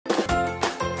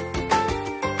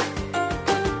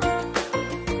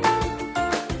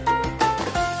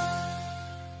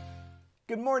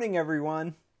morning,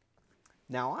 everyone.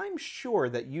 Now, I'm sure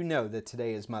that you know that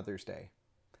today is Mother's Day.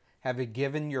 Have you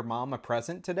given your mom a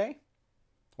present today?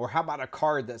 Or how about a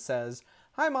card that says,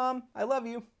 "Hi, Mom, I love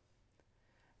you"?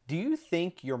 Do you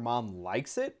think your mom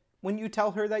likes it when you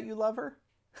tell her that you love her?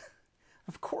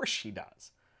 Of course she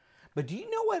does. But do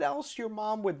you know what else your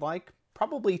mom would like?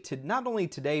 Probably to not only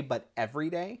today, but every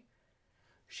day?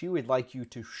 She would like you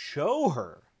to show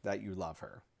her that you love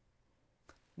her.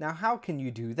 Now, how can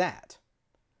you do that?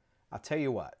 I'll tell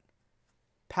you what.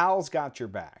 Pal's got your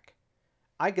back.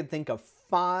 I could think of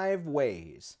 5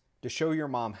 ways to show your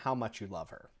mom how much you love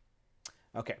her.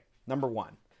 Okay, number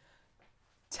 1.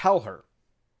 Tell her.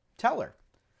 Tell her.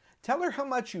 Tell her how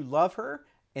much you love her,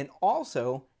 and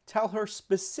also tell her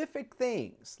specific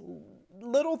things,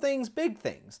 little things, big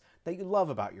things, that you love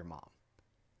about your mom.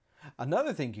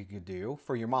 Another thing you could do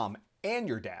for your mom and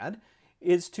your dad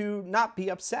is to not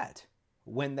be upset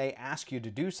when they ask you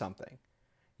to do something.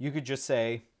 You could just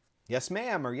say, "Yes,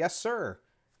 ma'am," or "Yes, sir,"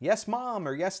 "Yes, mom,"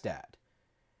 or "Yes, dad."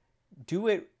 Do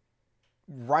it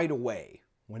right away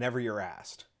whenever you're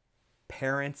asked.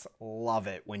 Parents love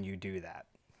it when you do that.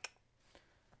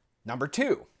 Number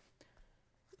 2,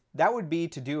 that would be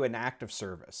to do an act of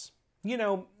service.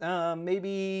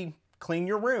 Maybe clean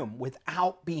your room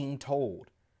without being told.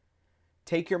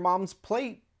 Take your mom's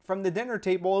plate from the dinner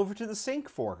table over to the sink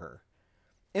for her.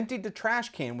 Empty the trash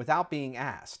can without being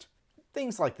asked.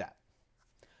 Things like that.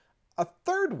 A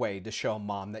third way to show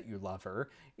mom that you love her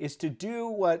is to do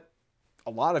what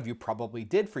a lot of you probably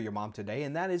did for your mom today,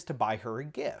 and that is to buy her a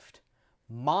gift.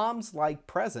 Moms like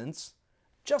presents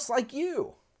just like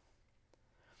you.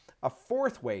 A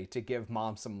fourth way to give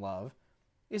mom some love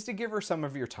is to give her some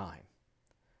of your time.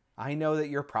 I know that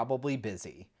you're probably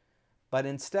busy, but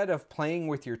instead of playing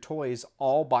with your toys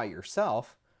all by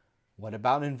yourself, what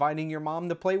about inviting your mom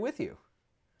to play with you?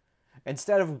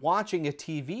 Instead of watching a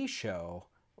TV show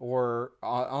or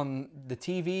on the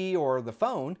TV or the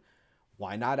phone,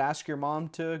 why not ask your mom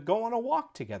to go on a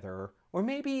walk together or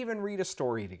maybe even read a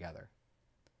story together?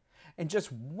 And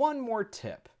just one more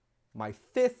tip, my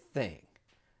 5th thing,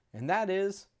 and that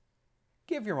is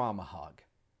give your mom a hug.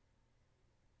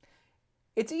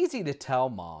 It's easy to tell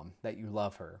mom that you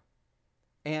love her,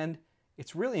 and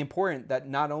it's really important that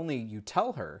not only you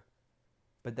tell her,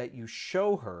 but that you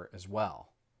show her as well.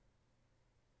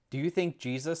 Do you think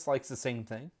Jesus likes the same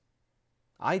thing?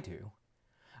 I do.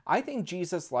 I think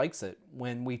Jesus likes it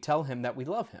when we tell him that we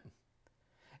love him.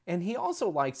 And he also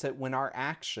likes it when our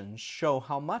actions show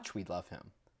how much we love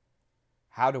him.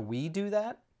 How do we do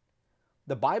that?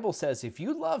 The Bible says, "If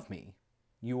you love me,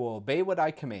 you will obey what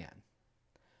I command."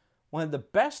 One of the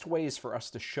best ways for us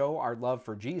to show our love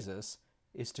for Jesus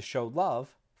is to show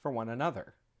love for one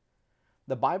another.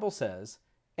 The Bible says,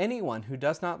 "Anyone who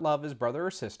does not love his brother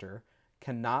or sister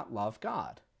cannot love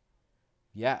God."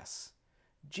 Yes,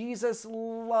 Jesus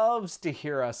loves to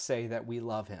hear us say that we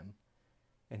love him,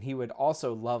 and he would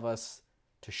also love us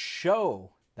to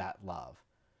show that love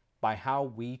by how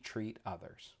we treat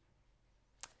others.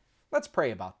 Let's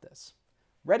pray about this.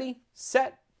 Ready,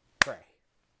 set, pray.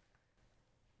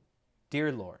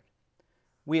 Dear Lord,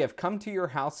 we have come to your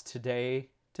house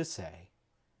today to say,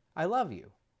 I love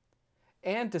you,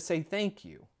 and to say thank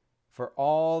you for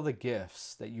all the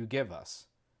gifts that you give us,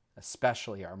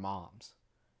 especially our moms.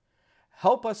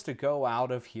 Help us to go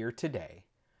out of here today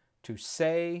to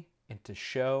say and to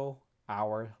show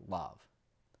our love.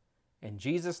 In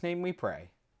Jesus' name we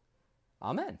pray.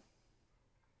 Amen.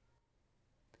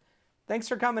 Thanks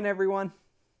for coming, everyone.